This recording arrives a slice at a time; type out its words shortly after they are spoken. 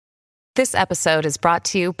This episode is brought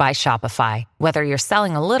to you by Shopify. Whether you're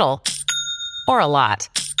selling a little or a lot,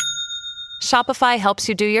 Shopify helps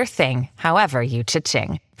you do your thing, however you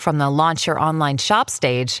cha-ching. From the launch your online shop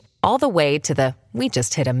stage, all the way to the we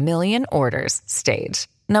just hit 1 million orders stage.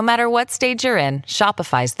 No matter what stage you're in,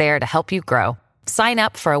 Shopify's there to help you grow. Sign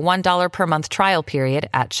up for a $1 per month trial period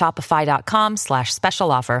at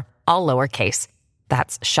shopify.com/special offer, all lowercase.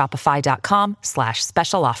 That's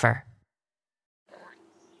shopify.com/special offer.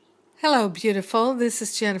 Hello, beautiful. This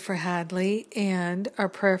is Jennifer Hadley, and our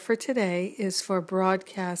prayer for today is for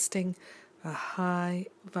broadcasting a high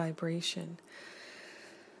vibration.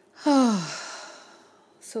 So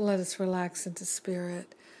let us relax into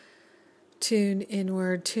spirit, tune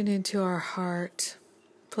inward, tune into our heart,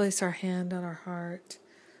 place our hand on our heart.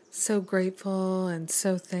 So grateful and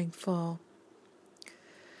so thankful.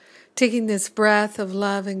 Taking this breath of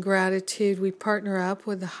love and gratitude, we partner up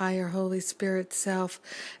with the higher Holy Spirit self,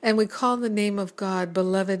 and we call the name of God,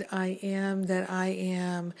 Beloved I Am that I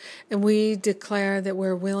Am, and we declare that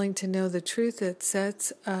we're willing to know the truth that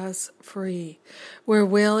sets us free. We're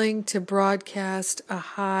willing to broadcast a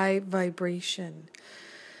high vibration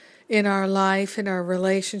in our life, in our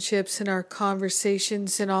relationships, in our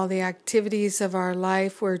conversations, in all the activities of our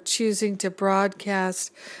life. We're choosing to broadcast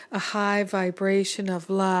a high vibration of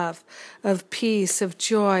love, of peace, of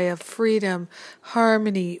joy, of freedom,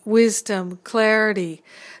 harmony, wisdom, clarity,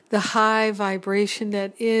 the high vibration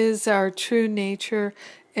that is our true nature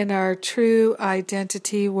and our true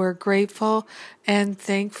identity. We're grateful and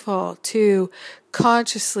thankful to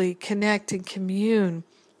consciously connect and commune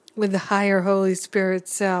with the higher Holy Spirit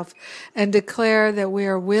self and declare that we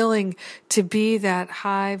are willing to be that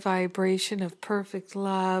high vibration of perfect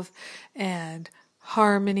love and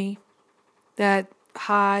harmony, that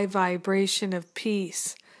high vibration of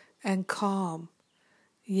peace and calm.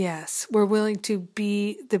 Yes, we're willing to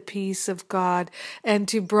be the peace of God and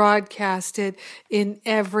to broadcast it in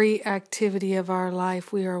every activity of our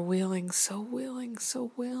life. We are willing, so willing,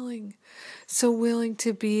 so willing, so willing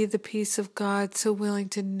to be the peace of God, so willing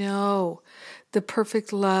to know the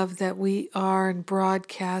perfect love that we are and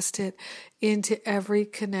broadcast it into every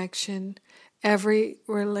connection, every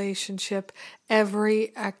relationship,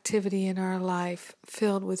 every activity in our life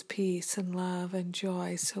filled with peace and love and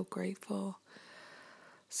joy. So grateful.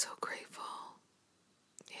 So grateful.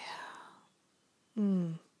 Yeah.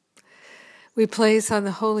 We place on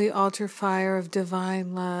the holy altar fire of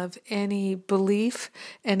divine love any belief,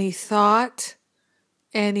 any thought,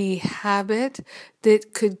 any habit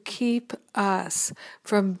that could keep us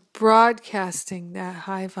from broadcasting that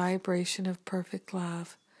high vibration of perfect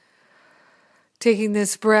love. Taking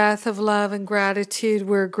this breath of love and gratitude,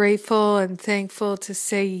 we're grateful and thankful to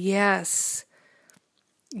say yes,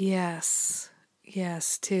 yes,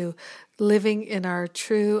 yes to living in our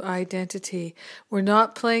true identity. We're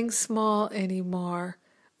not playing small anymore.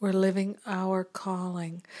 We're living our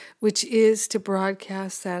calling, which is to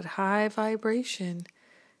broadcast that high vibration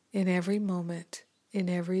in every moment, in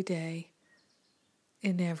every day,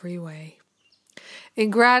 in every way. In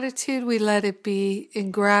gratitude, we let it be.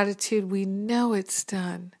 In gratitude, we know it's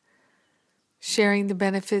done. Sharing the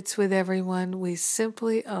benefits with everyone, we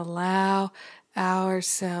simply allow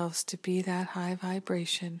ourselves to be that high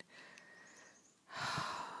vibration.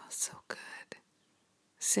 So good.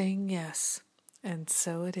 Saying yes, and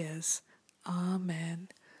so it is. Amen.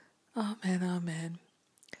 Amen. Amen.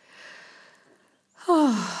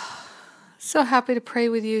 Oh, so happy to pray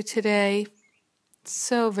with you today.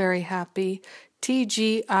 So very happy.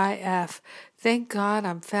 TGIF. Thank God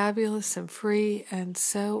I'm fabulous and free, and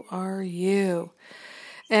so are you.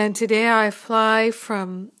 And today I fly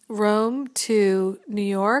from Rome to New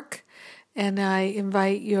York, and I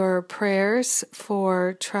invite your prayers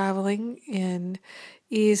for traveling in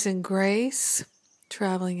ease and grace,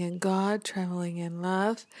 traveling in God, traveling in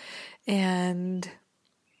love, and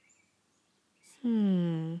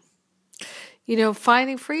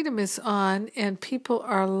Finding Freedom is on, and people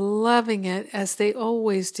are loving it as they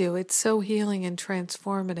always do. It's so healing and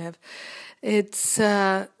transformative. It's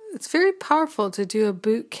very powerful to do a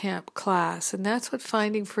boot camp class, and that's what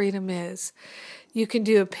Finding Freedom is. You can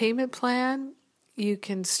do a payment plan. You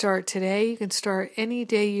can start today. You can start any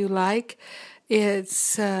day you like.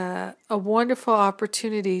 It's a wonderful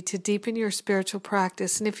opportunity to deepen your spiritual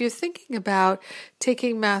practice. And if you're thinking about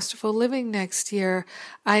taking Masterful Living next year,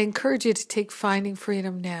 I encourage you to take Finding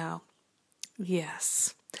Freedom now.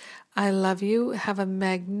 Yes. I love you. Have a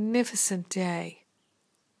magnificent day.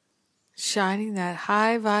 Shining that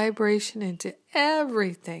high vibration into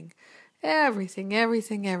everything, every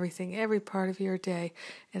part of your day.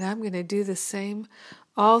 And I'm going to do the same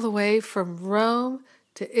all the way from Rome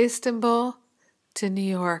to Istanbul, to New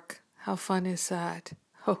York. How fun is that?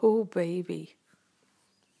 Oh, baby.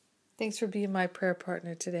 Thanks for being my prayer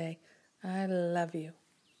partner today. I love you.